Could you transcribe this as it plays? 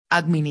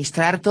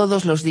Administrar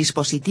todos los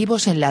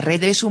dispositivos en la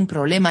red es un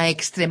problema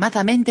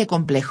extremadamente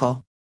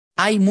complejo.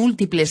 Hay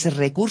múltiples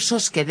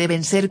recursos que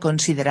deben ser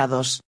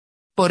considerados.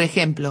 Por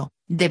ejemplo,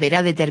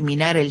 deberá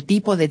determinar el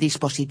tipo de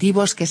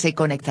dispositivos que se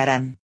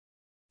conectarán.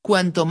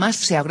 Cuanto más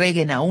se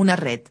agreguen a una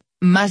red,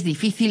 más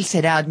difícil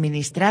será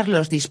administrar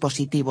los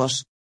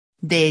dispositivos.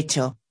 De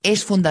hecho,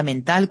 es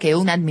fundamental que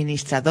un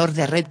administrador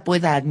de red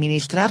pueda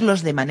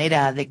administrarlos de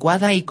manera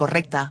adecuada y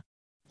correcta.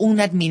 Un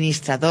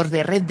administrador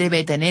de red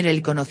debe tener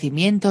el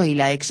conocimiento y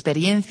la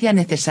experiencia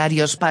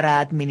necesarios para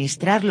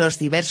administrar los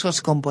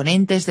diversos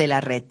componentes de la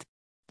red.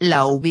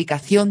 La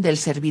ubicación del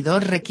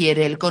servidor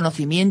requiere el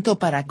conocimiento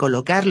para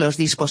colocar los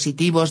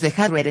dispositivos de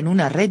hardware en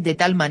una red de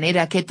tal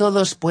manera que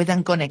todos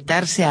puedan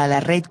conectarse a la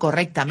red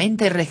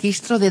correctamente.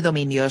 Registro de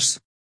dominios.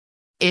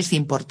 Es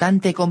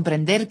importante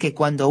comprender que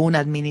cuando un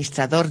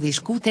administrador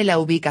discute la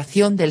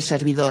ubicación del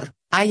servidor,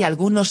 hay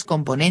algunos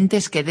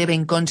componentes que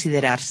deben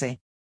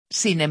considerarse.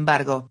 Sin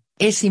embargo,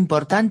 es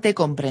importante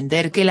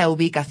comprender que la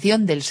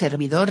ubicación del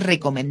servidor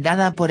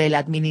recomendada por el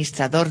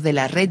administrador de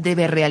la red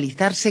debe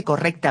realizarse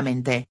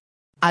correctamente.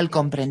 Al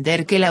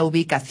comprender que la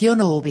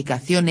ubicación o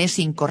ubicación es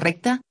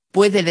incorrecta,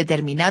 puede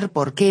determinar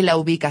por qué la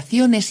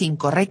ubicación es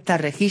incorrecta.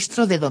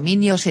 Registro de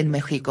dominios en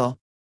México.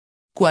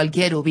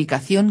 Cualquier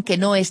ubicación que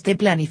no esté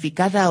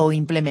planificada o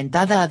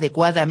implementada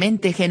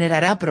adecuadamente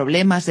generará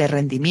problemas de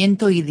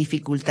rendimiento y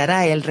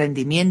dificultará el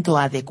rendimiento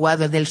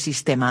adecuado del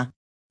sistema.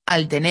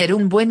 Al tener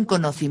un buen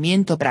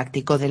conocimiento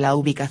práctico de la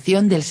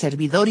ubicación del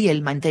servidor y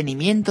el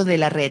mantenimiento de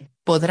la red,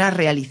 podrá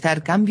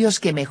realizar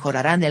cambios que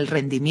mejorarán el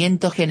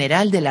rendimiento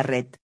general de la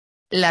red.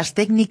 Las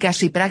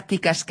técnicas y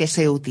prácticas que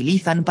se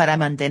utilizan para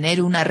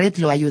mantener una red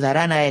lo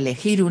ayudarán a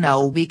elegir una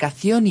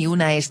ubicación y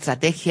una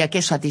estrategia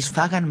que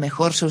satisfagan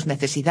mejor sus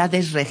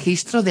necesidades.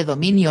 Registro de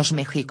dominios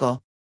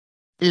México.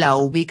 La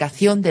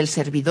ubicación del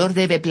servidor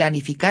debe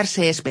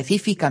planificarse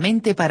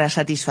específicamente para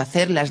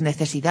satisfacer las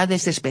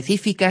necesidades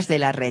específicas de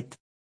la red.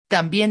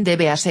 También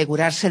debe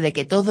asegurarse de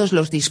que todos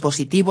los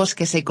dispositivos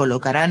que se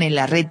colocarán en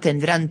la red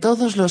tendrán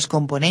todos los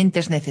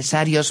componentes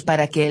necesarios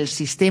para que el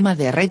sistema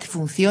de red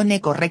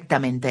funcione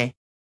correctamente.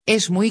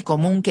 Es muy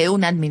común que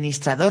un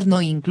administrador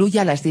no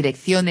incluya las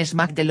direcciones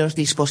MAC de los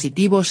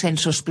dispositivos en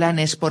sus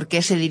planes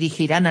porque se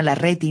dirigirán a la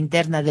red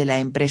interna de la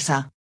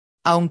empresa.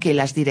 Aunque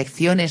las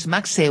direcciones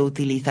MAC se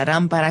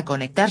utilizarán para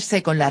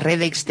conectarse con la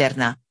red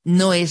externa,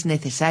 no es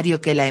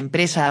necesario que la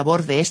empresa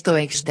aborde esto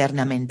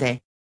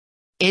externamente.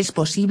 Es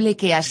posible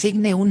que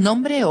asigne un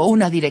nombre o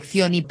una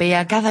dirección IP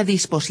a cada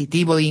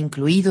dispositivo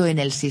incluido en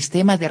el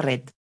sistema de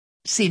red.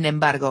 Sin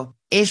embargo,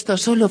 esto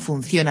solo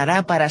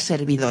funcionará para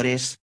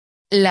servidores.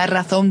 La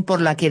razón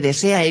por la que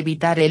desea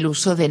evitar el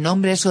uso de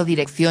nombres o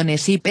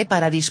direcciones IP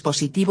para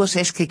dispositivos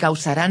es que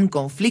causarán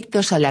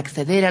conflictos al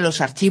acceder a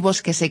los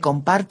archivos que se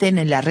comparten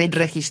en la red.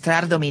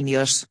 Registrar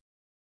dominios.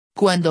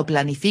 Cuando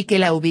planifique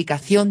la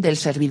ubicación del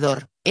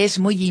servidor, es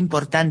muy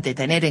importante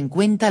tener en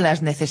cuenta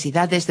las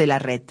necesidades de la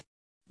red.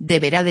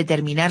 Deberá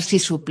determinar si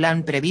su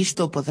plan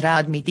previsto podrá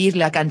admitir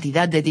la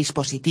cantidad de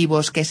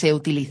dispositivos que se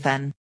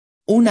utilizan.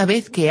 Una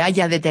vez que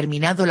haya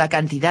determinado la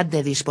cantidad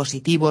de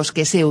dispositivos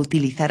que se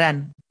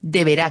utilizarán,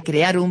 deberá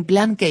crear un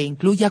plan que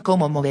incluya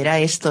cómo moverá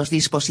estos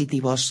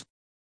dispositivos.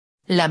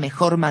 La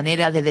mejor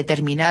manera de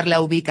determinar la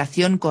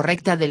ubicación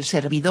correcta del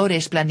servidor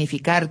es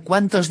planificar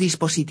cuántos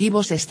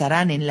dispositivos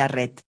estarán en la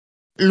red.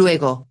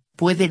 Luego,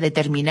 puede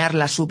determinar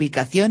las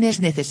ubicaciones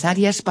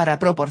necesarias para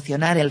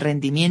proporcionar el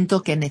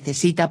rendimiento que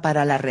necesita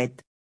para la red.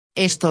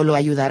 Esto lo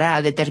ayudará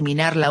a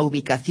determinar la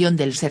ubicación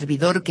del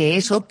servidor que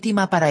es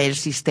óptima para el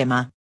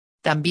sistema.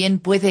 También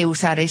puede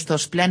usar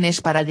estos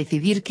planes para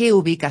decidir qué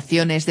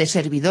ubicaciones de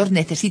servidor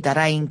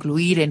necesitará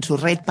incluir en su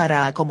red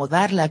para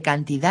acomodar la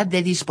cantidad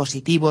de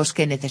dispositivos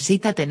que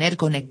necesita tener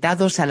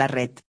conectados a la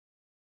red.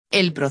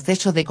 El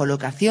proceso de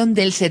colocación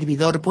del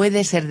servidor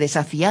puede ser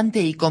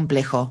desafiante y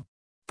complejo.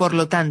 Por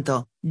lo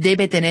tanto,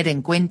 debe tener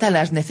en cuenta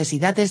las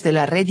necesidades de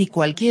la red y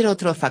cualquier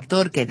otro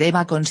factor que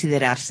deba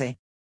considerarse.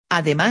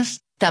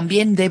 Además,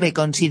 también debe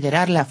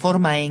considerar la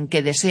forma en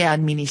que desea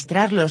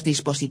administrar los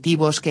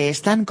dispositivos que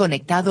están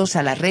conectados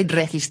a la red.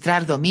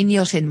 Registrar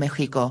dominios en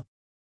México.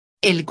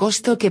 El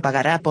costo que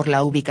pagará por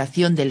la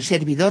ubicación del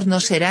servidor no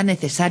será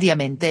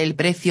necesariamente el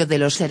precio de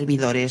los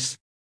servidores.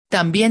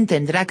 También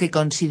tendrá que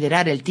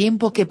considerar el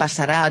tiempo que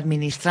pasará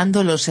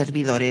administrando los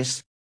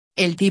servidores.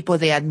 El tipo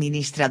de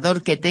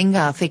administrador que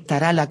tenga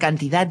afectará la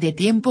cantidad de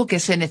tiempo que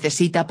se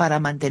necesita para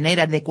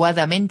mantener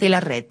adecuadamente la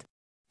red.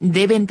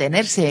 Deben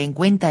tenerse en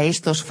cuenta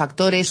estos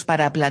factores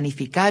para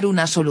planificar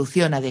una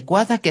solución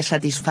adecuada que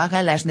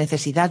satisfaga las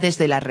necesidades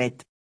de la red.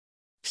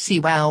 Si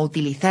va a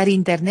utilizar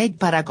Internet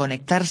para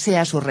conectarse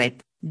a su red,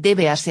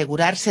 debe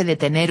asegurarse de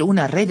tener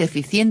una red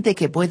eficiente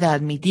que pueda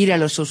admitir a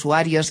los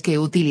usuarios que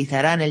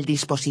utilizarán el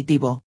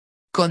dispositivo.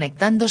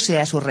 Conectándose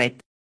a su red,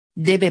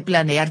 debe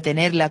planear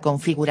tener la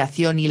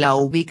configuración y la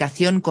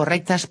ubicación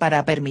correctas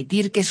para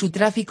permitir que su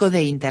tráfico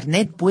de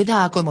Internet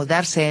pueda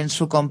acomodarse en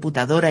su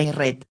computadora y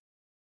red.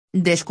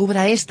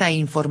 Descubra esta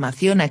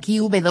información aquí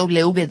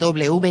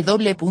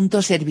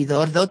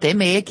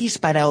www.servidor.mx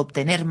para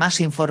obtener más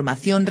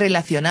información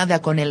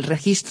relacionada con el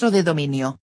registro de dominio.